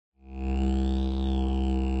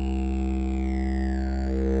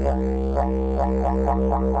Hey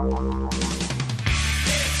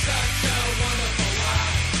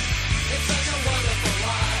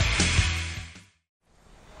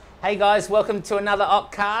guys, welcome to another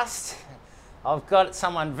Occast. I've got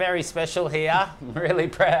someone very special here. I'm really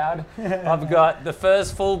proud. I've got the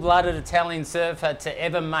first full-blooded Italian surfer to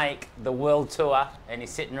ever make the world tour, and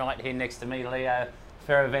he's sitting right here next to me, Leo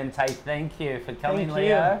Fioravanti. Thank you for coming, Thank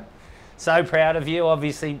Leo. you. So proud of you.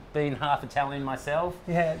 Obviously, being half Italian myself.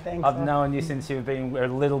 Yeah, thanks. I've known you since you've been a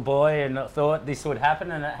little boy, and I thought this would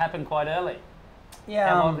happen, and it happened quite early. Yeah.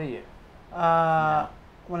 How old are you?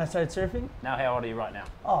 When I started surfing? Now, how old are you right now?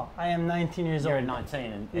 Oh, I am 19 years You're old. 19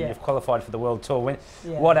 and Yeah. you've qualified for the world tour.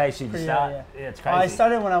 Yeah, what age did you pretty start? early, Yeah, it's crazy. I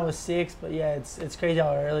started when I was 6, but yeah, it's crazy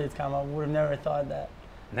how early it's come. I would have never thought that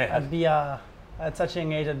I'd be at such a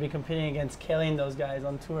young age I'd be competing against Kelly and those guys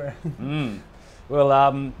on tour.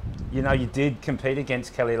 Well, you know, you did compete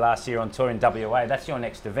against Kelly last year on tour in WA. That's your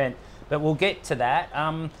next event, but we'll get to that.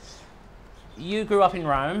 You grew up in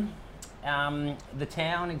Rome. The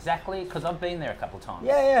town exactly, because I've been there a couple of times.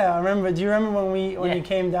 Yeah, I remember. Do you remember when you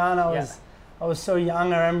came down? I was so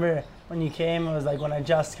young. I remember when you came. It was like when I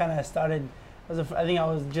just kind of started. I think I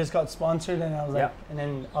was just got sponsored, and I was like, and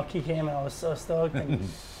then Occy came, and I was so stoked. And,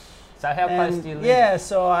 so how close do you live? Yeah,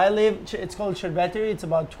 so I live. It's called Cerveteri. It's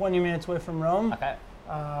about 20 minutes away from Rome. Okay.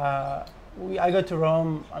 I go to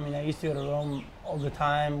Rome. I mean, I used to go to Rome all the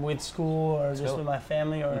time with school or just with my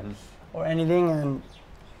family or anything. And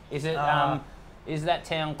is it is that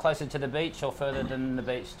town closer to the beach or further than the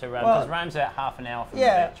beach to Rome? Because Rome's about half an hour from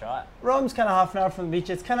the beach, right? Rome's kind of half an hour from the beach.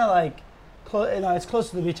 It's kind of like, it's close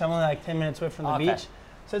to the beach. I'm only like 10 minutes away from the beach.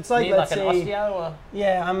 So it's like, let's say, Ostia, or?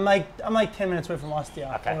 Yeah, I'm like 10 minutes away from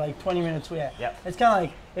Ostia. Okay. Or like 20 minutes away. Yep. It's kind of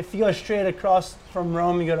like, if you go straight across from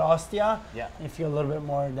Rome, you go to Ostia. Yeah. If you go a little bit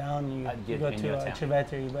more down, you go to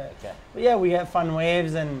Cerveteri. But yeah, we get fun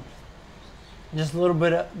waves, and just a little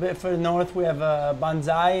bit further north, we have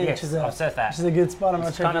Banzai, which is a good spot. I'm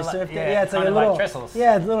not sure if you surfed it. Yeah, it's like a little trestles.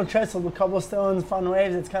 Yeah, it's a little trestle with cobblestones, fun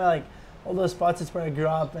waves. It's kind of like all those spots. It's where I grew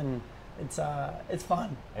up, and it's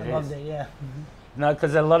fun. I loved it. Yeah. No,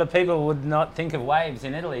 because a lot of people would not think of waves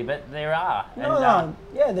in Italy, but there are. No.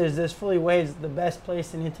 Yeah, there's fully waves. The best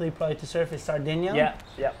place in Italy probably to surf is Sardinia.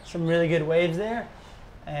 Yeah. Some really good waves there.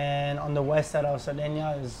 And on the west side of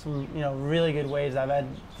Sardinia, there's some really good waves. I've had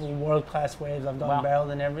world-class waves. I've done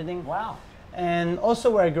barreled and everything. Wow. And also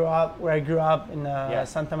where I grew up in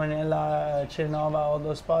Santa Marinella, Cernova, all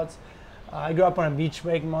those spots. I grew up on a beach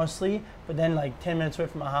break mostly, but then like 10 minutes away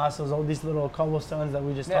from my house, there was all these little cobblestones that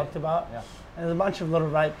we just talked about. Yeah. And there's a bunch of little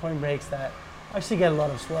right point breaks that actually get a lot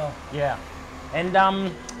of swell. Yeah.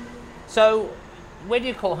 And so where do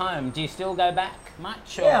you call home? Do you still go back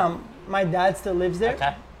much? Or? Yeah, my dad still lives there.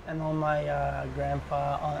 Okay. And all my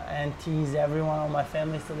grandpa, aunties, everyone, all my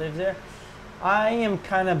family still lives there. I am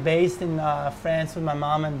kind of based in France with my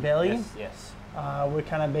mom and Billy. Yes. We're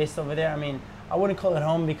kind of based over there. I mean, I wouldn't call it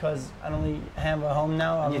home because I don't really have a home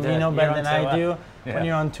now. I mean, you know better than I do. Yeah. When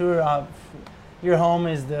you're on tour, your home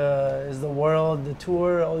is the world, the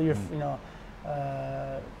tour, all your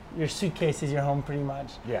your suitcase is your home pretty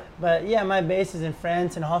much. Yeah. But yeah, my base is in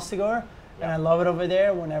France in Hossegor. And I love it over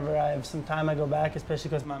there. Whenever I have some time, I go back, especially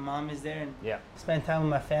because my mom is there and spend time with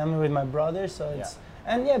my family, with my brother. So it's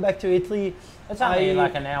back to Italy. It's only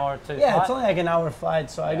like an hour or two. Yeah, flight. It's only like an hour flight.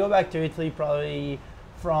 So I go back to Italy probably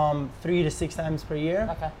from 3 to 6 times per year.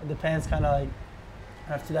 Okay. It depends, kind of like.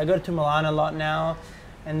 I go to Milan a lot now,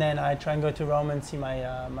 and then I try and go to Rome and see my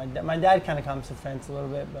dad. Kind of comes to France a little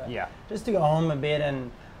bit, but just to go home a bit and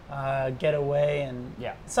get away. And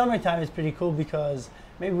summertime is pretty cool because.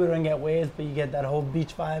 Maybe we don't get waves, but you get that whole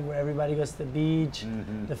beach vibe where everybody goes to the beach.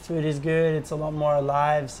 The food is good. It's a lot more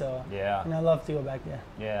alive. So and I love to go back there.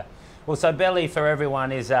 Yeah. Well, so Belly for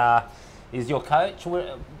everyone is your coach.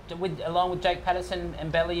 Along with Jake Patterson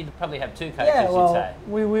and Belly, you'd probably have two coaches. Yeah, well, you'd say.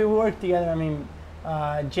 we work together. I mean,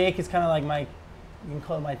 Jake is kind of like you can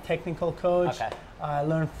call it my technical coach. Okay. I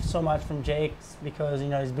learned so much from Jake because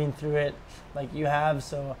he's been through it like you have.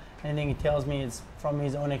 So anything he tells me is from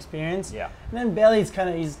his own experience. Yeah. And then Belly's kind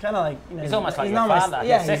of like he's almost like your father.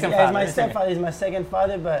 He's my stepfather. He's my second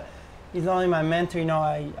father, but he's not only my mentor.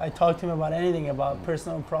 I talk to him about anything, about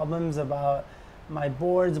personal problems, about my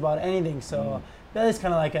boards, about anything. So Belly's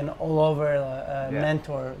kind of like an all-over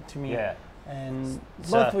mentor to me. Yeah. And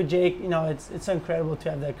both with Jake, it's incredible to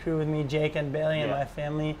have that crew with me, Jake and Belly and my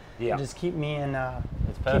family, and just keep me in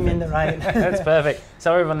the right. That's perfect.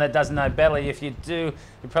 So everyone that doesn't know Belly, if you do,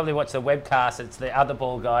 you probably watch the webcast. It's the other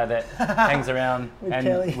ball guy that hangs around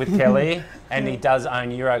with Kelly, and he does own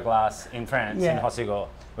Euroglass in France, in Hossegor,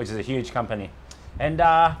 which is a huge company. And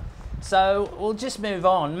So we'll just move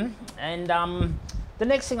on, and the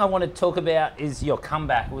next thing I want to talk about is your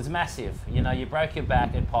comeback. It was massive. You know, you broke your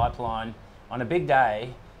back at Pipeline on a big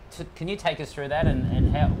day. Can you take us through that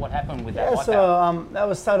and what happened with that? Yeah, so that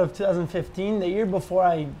was start of 2015. The year before,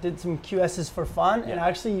 I did some QSs for fun, and I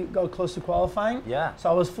actually got close to qualifying. Yeah. So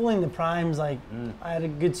I was full in the primes. Like I had a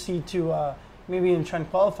good seat to maybe even try and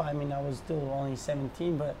qualify. I mean, I was still only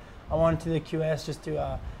 17, but I wanted to do the QS just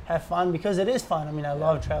to have fun, because it is fun. I mean, I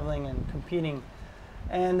love traveling and competing.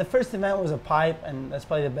 And the first event was a pipe, and that's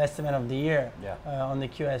probably the best event of the year. On the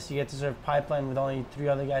QS, you get to serve Pipeline with only 3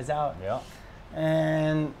 other guys out.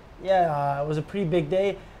 And it was a pretty big day.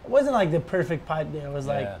 It wasn't like the perfect pipe day. It was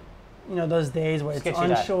like, you know, those days where sketchy,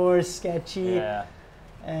 it's onshore, sketchy.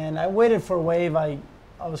 And I waited for a wave. I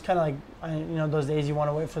was kind of like, you know, those days you want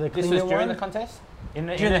to wait for the cleaner one. This was during the contest?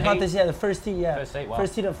 During the contest, the first heat, First heat,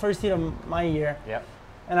 wow. First heat of my year.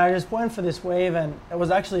 And I just went for this wave, and it was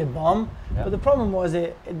actually a bomb. But the problem was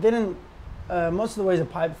it didn't, most of the waves a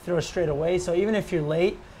pipe throw straight away. So even if you're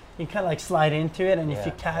late, you kind of like slide into it, and if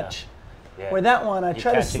you catch. Where that one, I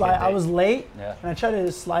tried to slide, I was late, and I tried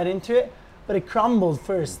to slide into it, but it crumbled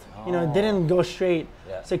first. You know, it didn't go straight.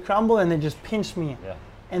 So it crumbled, and it just pinched me.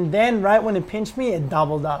 And then right when it pinched me, it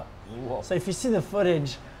doubled up. So if you see the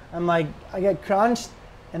footage, I'm like, I get crunched,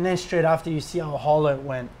 and then straight after you see how hollow it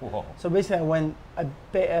went. So basically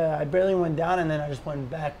I barely went down, and then I just went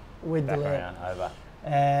back with the lip.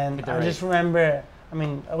 And I just remember, I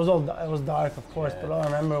mean, it was dark, of course, but all I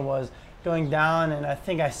remember was going down, and I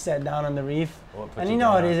think I sat down on the reef. And you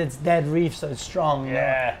know what it is, it's dead reef, so it's strong. You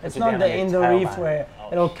know? It's not the indoor reef where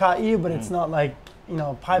it'll cut you, but it's not like, you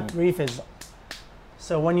know, pipe reef is.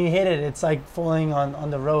 So when you hit it, it's like falling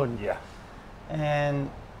on the road. And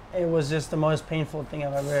it was just the most painful thing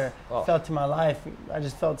I've ever felt in my life. I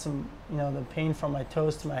just felt some, you know, the pain from my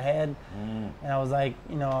toes to my head. And I was like,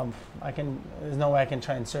 you know, there's no way I can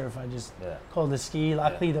try and surf. I just called the ski.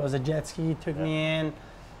 Luckily, there was a jet ski, took me in,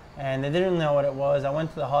 and they didn't know what it was. I went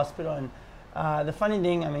to the hospital, and the funny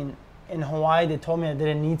thing, I mean, in Hawaii, they told me I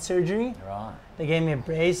didn't need surgery. They gave me a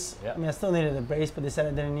brace. I mean, I still needed a brace, but they said I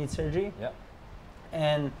didn't need surgery.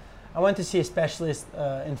 And I went to see a specialist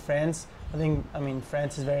in France. I mean,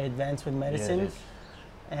 France is very advanced with medicine.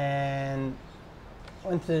 And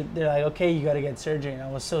they're like, okay, you got to get surgery. And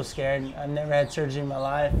I was so scared. I've never had surgery in my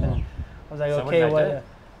life. And I was like, so okay, what?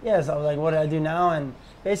 Yes, I was like, what do I do now? And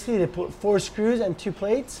basically, they put 4 screws and 2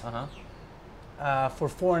 plates for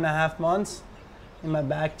 4.5 months in my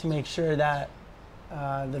back to make sure that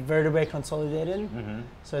the vertebrae consolidated,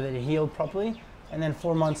 so that it healed properly. And then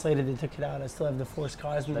 4 months later, they took it out. I still have the 4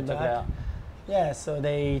 scars in the back. Yeah, so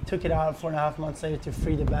they took it out 4.5 months later to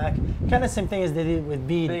free the back. Kind of same thing as they did with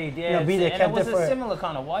bead. You know, bead, they kept it was a similar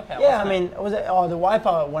kind of wipeout. Yeah, I mean, it was the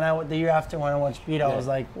wipeout. The year after when I watched bead, I was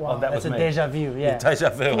like, wow, that's a deja vu. Yeah, deja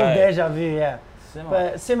vu. Deja vu. Yeah. Similar.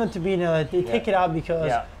 But similar to bead, you know, they take it out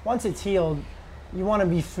because once it's healed, you want to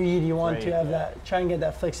be freed. You want to have try and get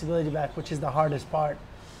that flexibility back, which is the hardest part.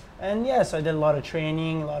 And so I did a lot of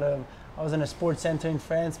training, I was in a sports center in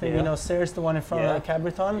France, maybe you know CERS, the one in front of the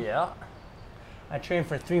Cabreton. I trained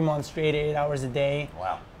for 3 months straight, 8 hours a day.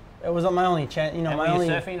 Wow. It was my only chance, you know. And were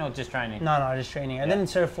you surfing or just training? No, just training. I didn't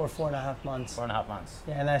surf for 4.5 months. 4.5 months.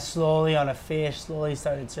 Yeah, and I slowly on a fish, slowly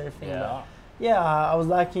started surfing. I was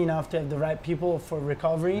lucky enough to have the right people for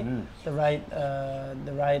recovery, the right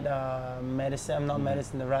medicine,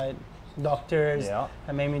 the right doctors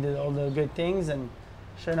that made me do all the good things. And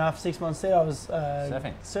sure enough, 6 months later, I was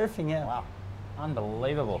surfing. Wow,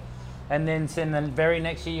 unbelievable. And then the very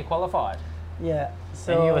next year you qualified.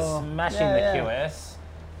 So and you were smashing the QS.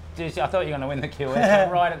 Dude, I thought you were going to win the QS,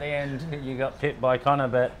 but right at the end you got pipped by Connor,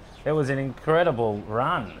 but it was an incredible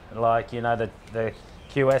run. Like, you know, the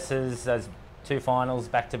QSs, those 2 finals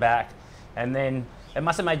back to back, and then it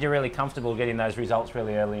must have made you really comfortable getting those results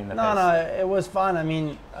really early in the piece. No, it was fun. I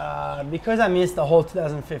mean, because I missed the whole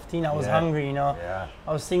 2015, I was hungry, you know.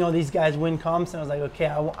 I was seeing all these guys win comps, and I was like, okay,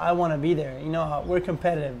 I want to be there. You know, we're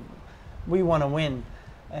competitive. We want to win.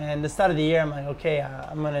 And the start of the year, I'm like, okay,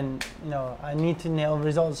 I'm going to, you know, I need to nail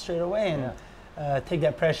results straight away and take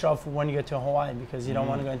that pressure off when you go to Hawaii, because you don't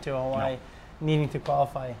want to go into Hawaii needing to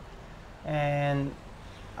qualify. And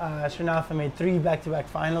sure enough, I made 3 back-to-back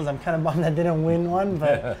finals. I'm kind of bummed I didn't win one,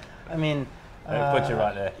 but I mean, put you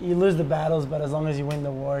right there. You lose the battles, but as long as you win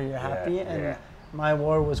the war, you're happy. And my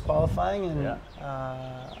war was qualifying, and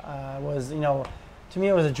was, you know, to me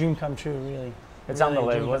it was a dream come true, really. It's really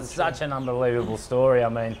unbelievable. It's such an unbelievable story. I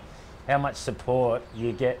mean, how much support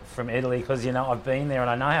you get from Italy, because, you know, I've been there and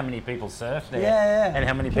I know how many people surf there, and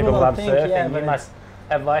how many people love surfing. You must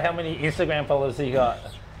have, like, how many Instagram followers you got?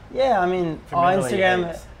 Yeah, I mean, on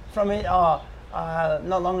Instagram, From it, not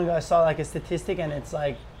long ago I saw like a statistic, and it's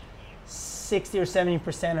like 60 or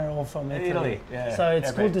 70% are all from Italy. Yeah. So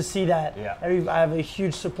it's cool to see that. Yeah. I have a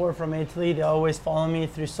huge support from Italy. They always follow me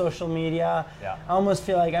through social media. Yeah. I almost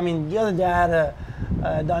feel like, I mean, the other day I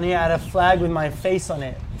had down here I had a flag with my face on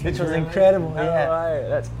it, which was incredible. No way.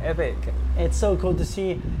 That's epic. It's so cool to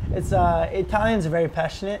see. It's Italians are very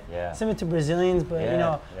passionate, similar to Brazilians, but you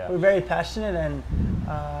know, we're very passionate, and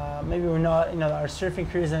maybe we're not, you know, our surfing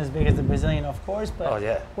crew isn't as big as the Brazilian, of course, but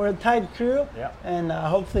we're a tight crew, and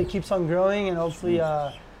hopefully it keeps on growing, and hopefully,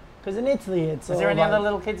 because in Italy it's Is there any other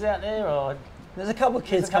little kids out there, or? There's a couple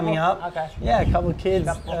kids coming up. Okay. Yeah, a couple kids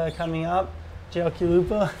coming up. Jay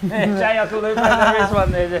Lupa. Jay Lupa, there is one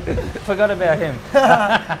there. Forgot about him.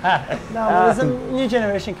 No, but there's a new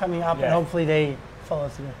generation coming up, and hopefully they follow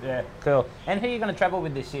through. Yeah, cool. And who are you going to travel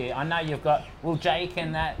with this year? I know you've got, will Jake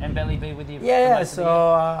and Belly be with you? Yeah,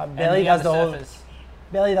 so Belly does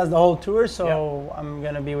the whole tour, so I'm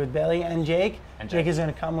going to be with Belly and Jake. Jake is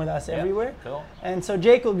going to come with us everywhere. Cool. And so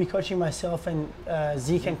Jake will be coaching myself and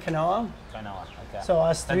Zeke and Kanoa. Okay. So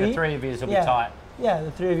us three. So the three of you will be tight. Yeah,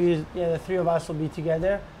 the three of us will be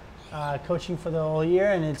together, coaching for the whole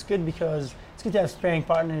year, and it's good because it's good to have sparring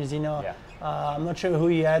partners. You know, I'm not sure who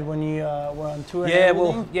you had when you were on tour.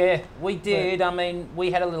 We did. But I mean,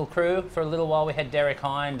 we had a little crew for a little while. We had Derek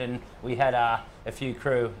Hind, and we had a few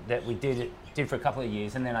crew that we did for a couple of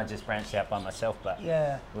years, and then I just branched out by myself. But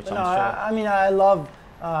which I'm sure. I mean, I love.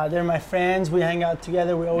 They're my friends. We hang out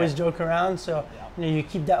together. We always joke around. So you know, you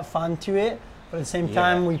keep that fun to it. But at the same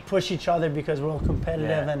time, we push each other because we're all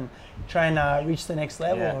competitive and trying to reach the next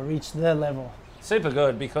level or reach the level. Super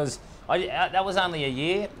good, because that was only a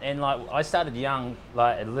year, and like I started young,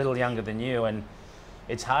 like a little younger than you, and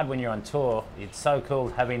it's hard when you're on tour. It's so cool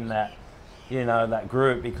having that, you know, that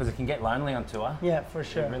group, because it can get lonely on tour. Yeah, for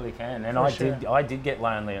sure. It really can, and I did get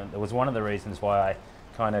lonely. It was one of the reasons why I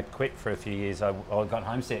kind of quit for a few years. I got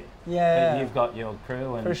homesick. Yeah. But you've got your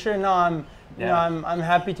crew, and for sure. No, I'm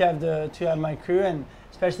happy to have my crew, and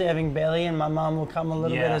especially having Bailey, and my mom will come a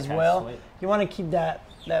little bit as well. Sweet. You want to keep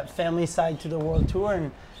that family side to the world tour,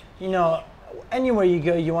 and you know, anywhere you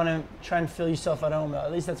go, you want to try and feel yourself at home.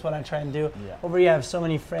 At least that's what I try and do. Over here, I have so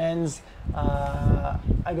many friends. I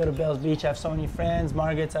go to Bells Beach, I have so many friends.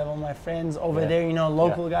 Margaret's, I have all my friends over there. You know,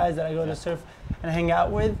 local guys that I go to surf and hang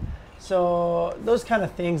out with. So those kind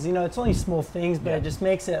of things, you know, it's only small things, but it just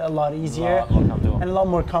makes it a lot easier and a lot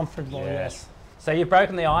more comfortable. Yes. So you've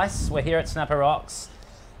broken the ice. We're here at Snapper Rocks.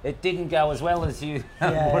 It didn't go as well as you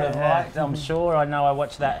would have liked, I'm sure. I know I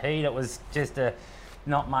watched that heat. It was just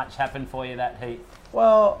not much happened for you that heat.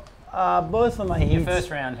 Well, both of my heats. Your first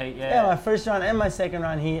round heat, Yeah, my first round and my second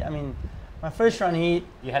round heat. I mean, my first round heat.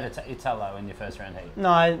 You had Italo in your first round heat. No,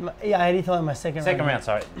 I had Italo in my second round. Second round,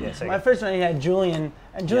 sorry. Yeah, my first round heat had Julian,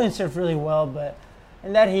 and Julian surfed really well, but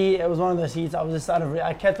in that heat, it was one of those heats. I was just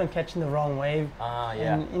I kept on catching the wrong wave.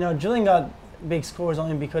 And you know, Julian got big scores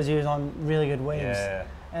only because he was on really good waves. Yeah.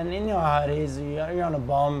 And you know how it is. You're on a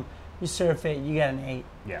bomb, you surf it, you get an 8.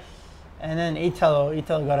 Yeah. And then Italo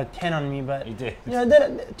got a 10 on me, but he did. You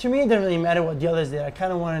know, to me, it didn't really matter what the others did. I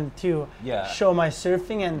kind of wanted to show my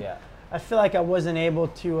surfing, and I feel like I wasn't able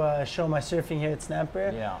to show my surfing here at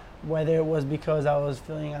Snapper. Yeah. Whether it was because I was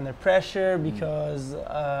feeling under pressure, because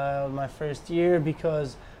my first year,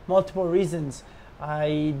 because multiple reasons,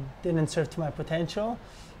 I didn't surf to my potential.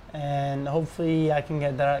 And hopefully I can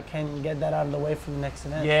get that out of the way for the next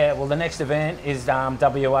event. Yeah, well, the next event is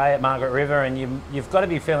WA at Margaret River, and you've got to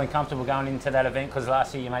be feeling comfortable going into that event, because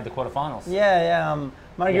last year you made the quarterfinals. Yeah.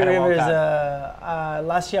 Margaret River is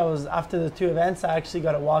last year I was, after the 2 events, I actually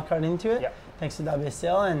got a wildcard into it, thanks to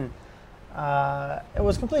WSL, and it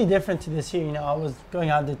was completely different to this year. You know, I was going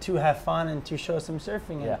out there to have fun and to show some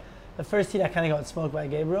surfing. And the first heat I kind of got smoked by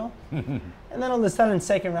Gabriel, and then all of a sudden,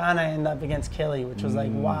 second round I ended up against Kelly, which was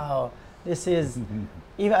like, wow, this is.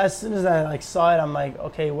 Even as soon as I saw it, I'm like,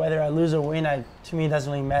 okay, whether I lose or win, to me it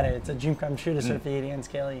doesn't really matter. It's a dream come true to surf the heat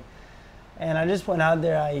against Kelly, and I just went out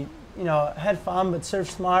there. I had fun, but surfed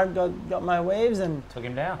smart, got my waves, and took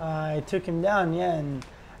him down. I took him down, and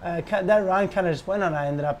that round kind of just went on. I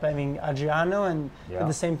ended up having Adriano, and did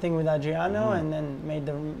the same thing with Adriano, and then made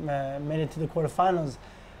it to the quarterfinals.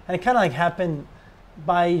 And it kind of like happened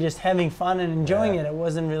by just having fun and enjoying it. It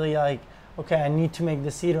wasn't really like, okay, I need to make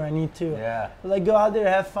this heat, or I need to like go out there,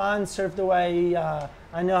 have fun, surf the way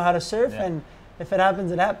I know how to surf, and if it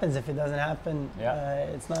happens, it happens. If it doesn't happen,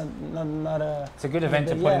 it's not a. It's a good event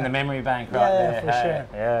to put in the memory bank, right there. Yeah, for sure.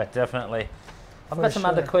 Yeah, definitely. I've got some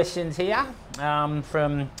other questions here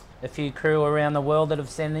from a few crew around the world that have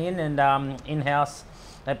sent in, and in-house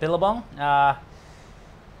at Billabong.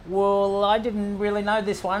 Well, I didn't really know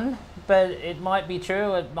this one, but it might be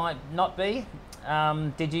true, it might not be.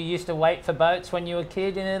 Did you used to wait for boats when you were a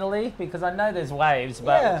kid in Italy? Because I know there's waves,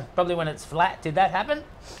 but probably when it's flat. Did that happen?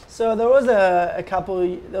 So there was a couple,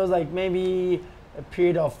 there was like maybe a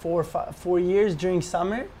period of 4 years during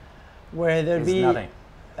summer where there'd be nothing.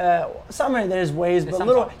 Summer there's waves, but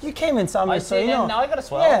little, you came in summer, so you know. No, I got a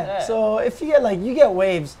swell. Yeah, so if you get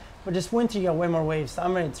waves, but just winter you get way more waves.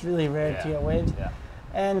 Summer it's really rare to get waves. Yeah.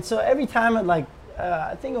 And so every time at like,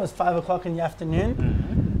 I think it was 5 o'clock in the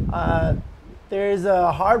afternoon, there's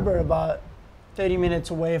a harbor about 30 minutes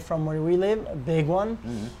away from where we live, a big one.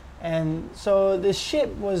 And so this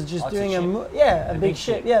ship was just doing a big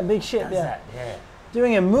ship. Yeah, big ship,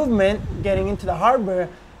 doing a movement, getting into the harbor,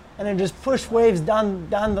 and then just push waves down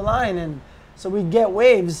the line. And so we'd get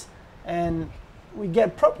waves, and we'd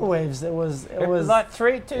get proper waves. It was like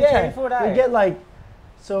 3, 2, 3, 4 days. We get like,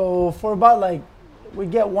 so for about like, we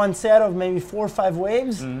get one set of maybe 4 or 5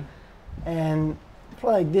 waves, and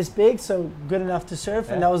probably like this big, so good enough to surf.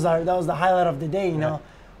 And that was the highlight of the day. You know,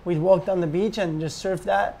 we'd walk down the beach and just surf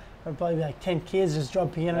that. There'd probably be like 10 kids just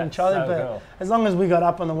jumping in on each other. But cool. As long as we got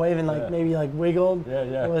up on the wave and like maybe like wiggled,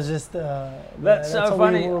 it was just that's so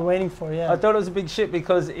funny. We were waiting for. I thought it was a big ship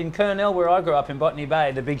because in Kurnell, where I grew up in Botany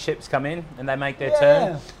Bay, the big ships come in and they make their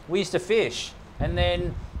turn. We used to fish, and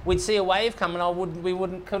then we'd see a wave come, and we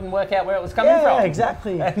couldn't work out where it was coming from. Yeah,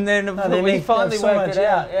 exactly. And then we finally worked it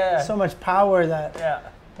out. Yeah, so much power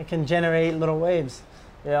that it can generate little waves.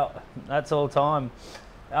 Yeah, that's all time.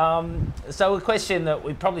 So a question that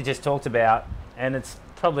we probably just talked about, and it's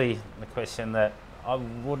probably the question that I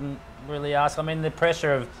wouldn't really ask. I mean, the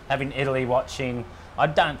pressure of having Italy watching, I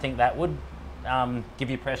don't think that would give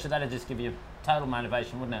you pressure. That would just give you total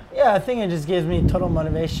motivation, wouldn't it? Yeah, I think it just gives me total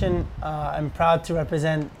motivation. I'm proud to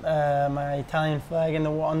represent my Italian flag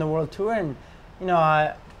on the world tour, and you know,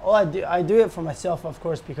 I do it for myself, of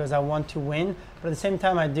course, because I want to win. But at the same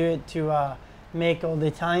time, I do it to make all the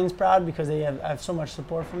Italians proud because I have so much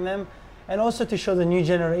support from them, and also to show the new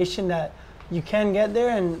generation that you can get there.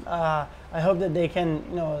 And I hope that they can,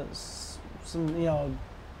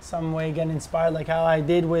 some way get inspired like how I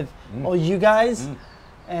did with all you guys,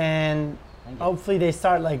 and hopefully they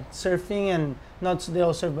start like surfing, and not so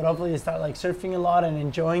they'll surf, but hopefully they start like surfing a lot and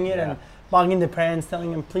enjoying it, and bugging the parents,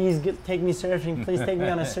 telling them, please take me surfing, please take me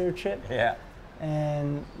on a surf trip.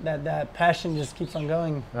 And that passion just keeps on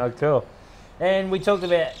going. Oh, cool. And we talked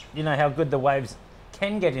about, how good the waves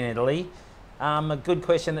can get in Italy. A good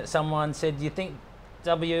question that someone said, do you think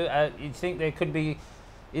there could be,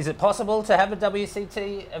 is it possible to have a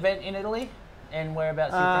WCT event in Italy? And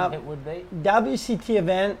whereabouts do you think it would be? WCT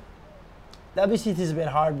is a bit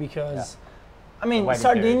hard because, I mean,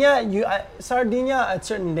 Sardinia at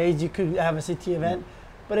certain days you could have a CT event,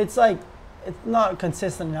 but it's like, it's not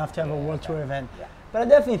consistent enough to have a World Tour event. But I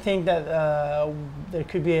definitely think that there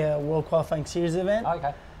could be a World Qualifying Series event.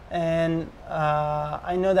 And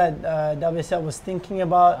I know that WSL was thinking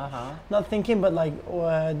about, not thinking, but like,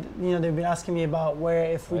 they've been asking me about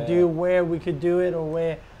where we could do it, or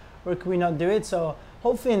where could we not do it. So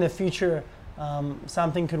hopefully in the future,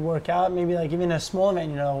 something could work out. Maybe like even a small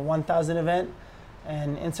event, 1,000 event.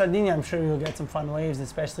 And in Sardinia, I'm sure we'll get some fun waves,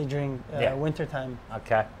 especially during winter time.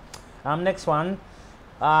 Okay. Next one.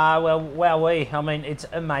 I mean, it's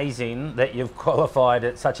amazing that you've qualified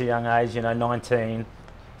at such a young age, 19,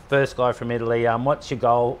 first guy from Italy. What's your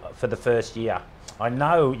goal for the first year? I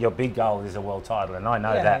know your big goal is a world title, and I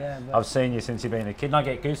know that. I've seen you since you've been a kid, and I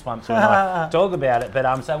get goosebumps when I talk about it.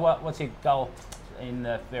 But so what's your goal in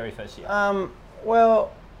the very first year?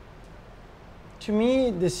 Well, to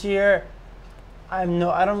me, this year, I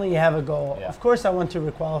don't really have a goal. Of course, I want to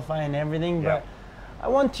requalify and everything, but I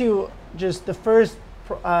want to just the first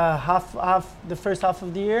half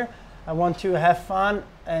of the year, I want to have fun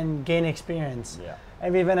and gain experience.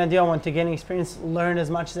 Every event I do, I want to gain experience, learn as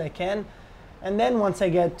much as I can, and then once I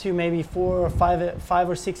get to maybe 4 or 5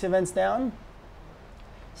 or 6 events down,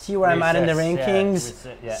 see where I'm at in the rankings,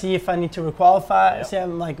 see if I need to requalify, see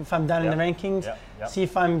if I'm down in the rankings, see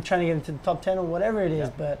if I'm trying to get into the top 10 or whatever it is.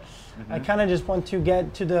 But I kind of just want to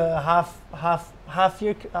get to the half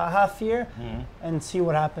year and see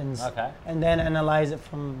what happens, and then analyze it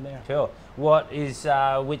from there. Cool. What is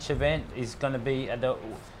which event is going to be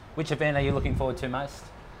which event are you looking forward to most?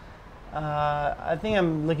 I think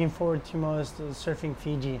I'm looking forward to most surfing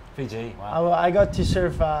Fiji. Fiji, wow. I got to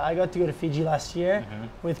surf. I got to go to Fiji last year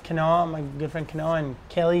with Kanoa, my good friend Kanoa, and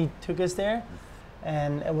Kelly took us there,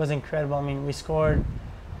 and it was incredible. I mean, we scored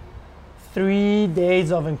 3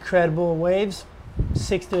 days of incredible waves,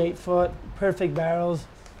 6 to 8 foot, perfect barrels.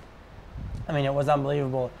 I mean, it was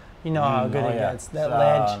unbelievable. you know how good it gets. That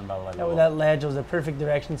ledge was the perfect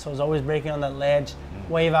direction, so I was always breaking on that ledge,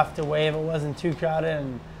 wave after wave. It wasn't too crowded,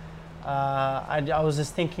 and I was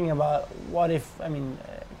just thinking about what if, I mean,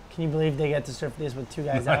 can you believe they get to surf this with 2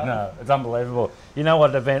 guys out? No, it's unbelievable. You know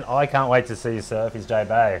what event I can't wait to see you surf is J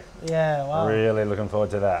Bay. Yeah, wow. Really looking forward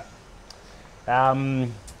to that.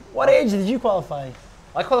 What age did you qualify?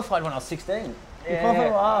 I qualified when I was 16. You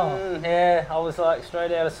qualified? Wow. Yeah, I was like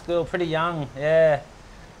straight out of school, pretty young. Yeah,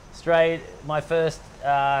 straight. My first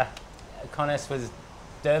contest was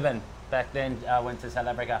Durban. Back then, I went to South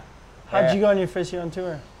Africa. How'd you go on your first year on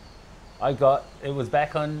tour? It was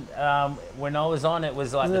back on, when I was on, it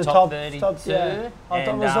was like the top 32. Top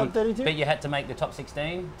 32? But you had to make the top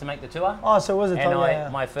 16 to make the tour. Oh, so it was a top,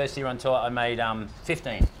 And my first year on tour, I made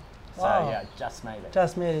 15. So wow. yeah, just made it.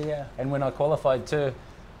 Just made it, yeah. And when I qualified too,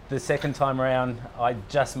 the second time around, I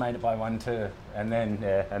just made it by 1-2. And then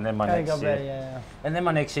my next year. Yeah. And then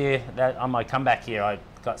my next year, on my comeback year, I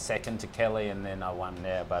got second to Kelly, and then I won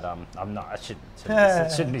there. But I'm not. I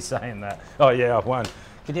shouldn't be saying that. Oh yeah, I won.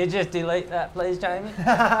 Could you just delete that, please, Jamie?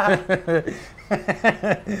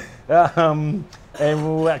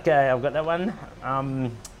 Okay, I've got that one.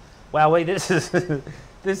 Wow, this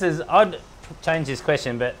is. I'd change this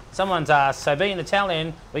question, but someone's asked. So, being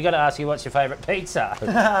Italian, we got to ask you, what's your favourite pizza?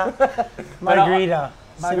 Margherita.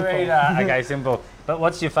 Margherita. Okay, simple. But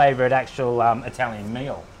what's your favourite actual Italian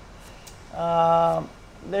meal?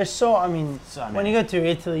 There's when you go to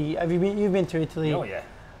Italy, you've been to Italy? Oh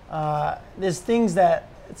yeah. There's things that,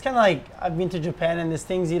 it's kind of like I've been to Japan, and there's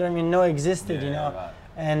things you don't even know existed, you know. Right.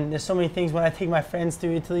 And there's so many things when I take my friends to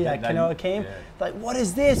Italy, like Kanoa came, like, what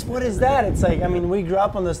is this? What is that? It's like, I mean, we grew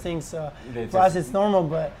up on those things, so for us it's normal,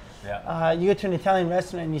 but you go to an Italian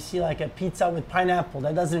restaurant and you see like a pizza with pineapple.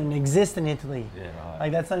 That doesn't even exist in Italy. Yeah, right.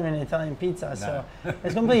 Like, that's not even an Italian pizza. No. So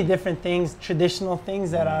there's completely different things, traditional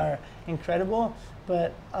things that are incredible.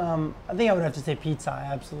 But I think I would have to say pizza.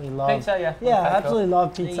 I absolutely love pizza. Yeah, yeah, I absolutely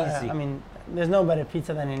love pizza. Easy. I mean, there's no better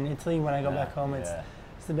pizza than in Italy. When I go back home, it's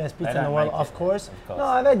the best pizza in the world, of course. No,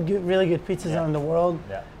 I've had really good pizzas around the world.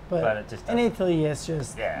 Yeah. But it just in Italy, it's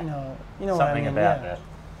just you know what I mean. About the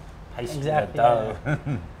pastry, exactly. The dough.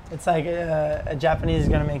 It's like a Japanese is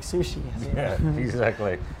gonna make sushi. Yeah,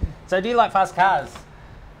 exactly. So, do you like fast cars?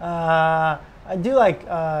 I do like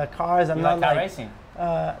cars. I'm not like car racing.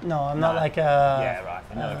 No, I'm not like a. Yeah, right.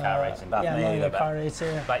 You're not a car racing, but I'm not a car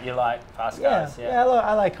racer. But you like fast cars. Yeah,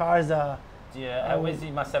 I like cars.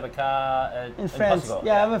 You must have a car in France. Portugal.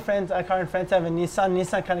 Yeah, I have a car in France. I have a Nissan.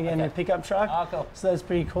 Nissan kind of getting a pickup truck. Oh, cool. So that's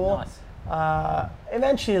pretty cool. Nice.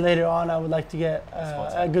 Eventually, later on, I would like to get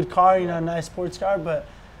a good car, a nice sports car. But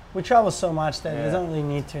we travel so much that we don't really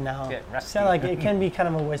need to now. It's kind of like, it can be kind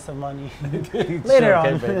of a waste of money later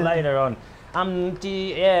on. Later on.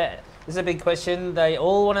 This is a big question. They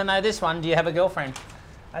all want to know this one. Do you have a girlfriend?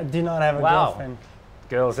 I do not have a girlfriend.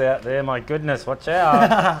 Girls out there, my goodness, watch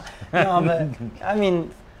out. No, but I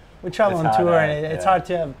mean, we travel on tour, and it's hard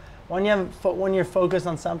to have, when you're focused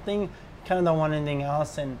on something, you kind of don't want anything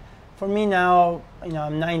else. And for me now,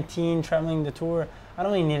 I'm 19, traveling the tour, I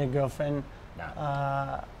don't really need a girlfriend.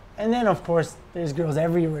 No. And then, of course, there's girls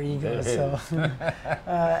everywhere you go. So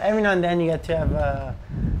every now and then you get to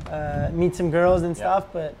have meet some girls and stuff,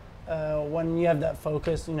 but when you have that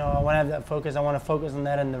focus, I want to have that focus. I want to focus on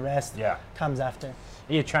that, and the rest comes after.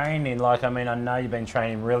 You're training, I know you've been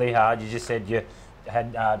training really hard. You just said you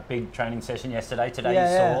had a big training session yesterday. Today you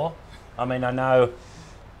saw. I mean, I know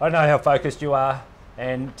how focused you are.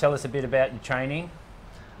 And tell us a bit about your training.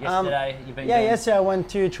 Yesterday, you've been doing... yesterday I went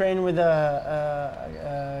to train with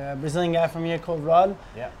a Brazilian guy from here called Rod.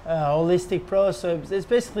 Yeah. Holistic Pro. So it's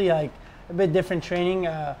basically like a bit different training.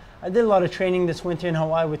 I did a lot of training this winter in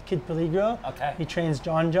Hawaii with Kid Peligro. Okay. He trains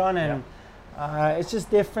John, and it's just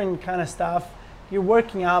different kind of stuff. You're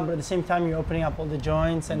working out, but at the same time you're opening up all the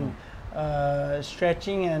joints and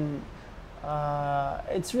stretching, and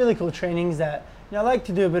it's really cool trainings that I like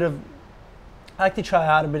to do I like to try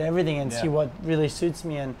out a bit of everything and see what really suits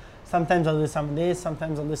me. And sometimes I'll do some of this,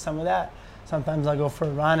 sometimes I'll do some of that. Sometimes I'll go for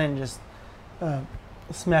a run and just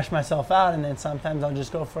smash myself out, and then sometimes I'll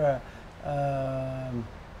just go for a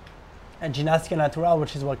gymnastica natural,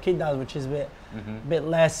 which is what Kid does, which is a bit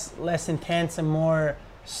less intense and more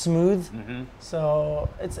smooth. So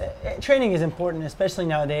training is important, especially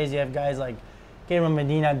nowadays. You have guys like Gabriel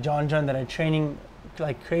Medina, John that are training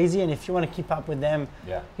like crazy, and if you want to keep up with them,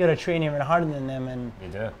 you got to train even harder than them. And you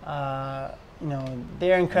do.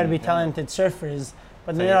 They're incredibly talented surfers,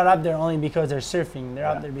 but they're not up there only because they're surfing. They're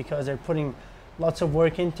up there because they're putting lots of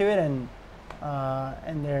work into it, and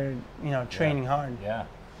they're training hard. Yeah.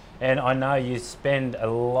 And I know you spend a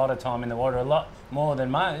lot of time in the water, a lot more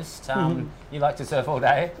than most. You like to surf all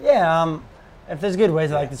day? Yeah, if there's good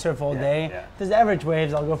waves, I like to surf all day. Yeah. If there's average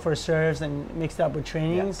waves, I'll go for surfs and mix it up with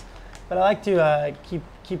trainings. But I like to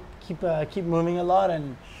keep moving a lot,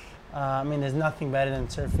 and I mean, there's nothing better than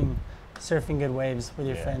surfing good waves with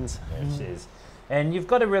your friends. Yes, it is. And you've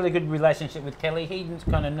got a really good relationship with Kelly. He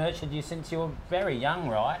kind of nurtured you since you were very young,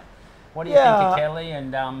 right? What do you think of Kelly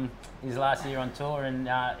and his last year on tour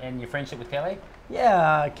and your friendship with Kelly?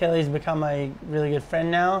 Yeah, Kelly's become a really good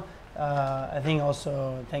friend now. I think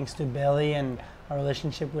also thanks to Belly and our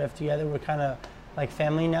relationship we have together, we're kind of like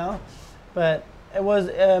family now. But it was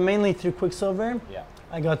mainly through Quicksilver. Yeah.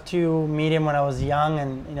 I got to meet him when I was young,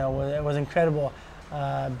 and you know, it was incredible.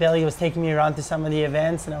 Belly was taking me around to some of the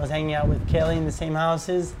events, and I was hanging out with Kelly in the same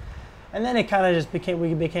houses. And then it kind of just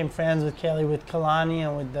we became friends with Kelly, with Kalani,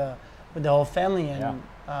 and with the whole family. And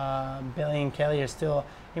Belly and Kelly are still,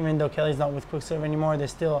 even though Kelly's not with Quicksilver anymore, they're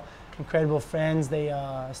still incredible friends. They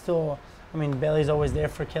still, I mean, Belly's always there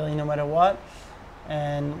for Kelly no matter what,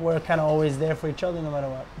 and we're kind of always there for each other no matter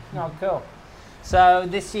what. Oh, cool. So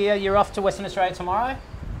this year you're off to Western Australia tomorrow?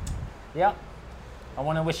 Yep. I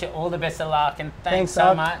want to wish you all the best of luck, and thanks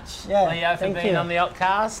so much, Leo, for being on the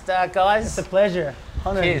Ocast, guys. It's a pleasure.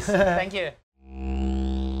 Honored. Cheers. Thank you.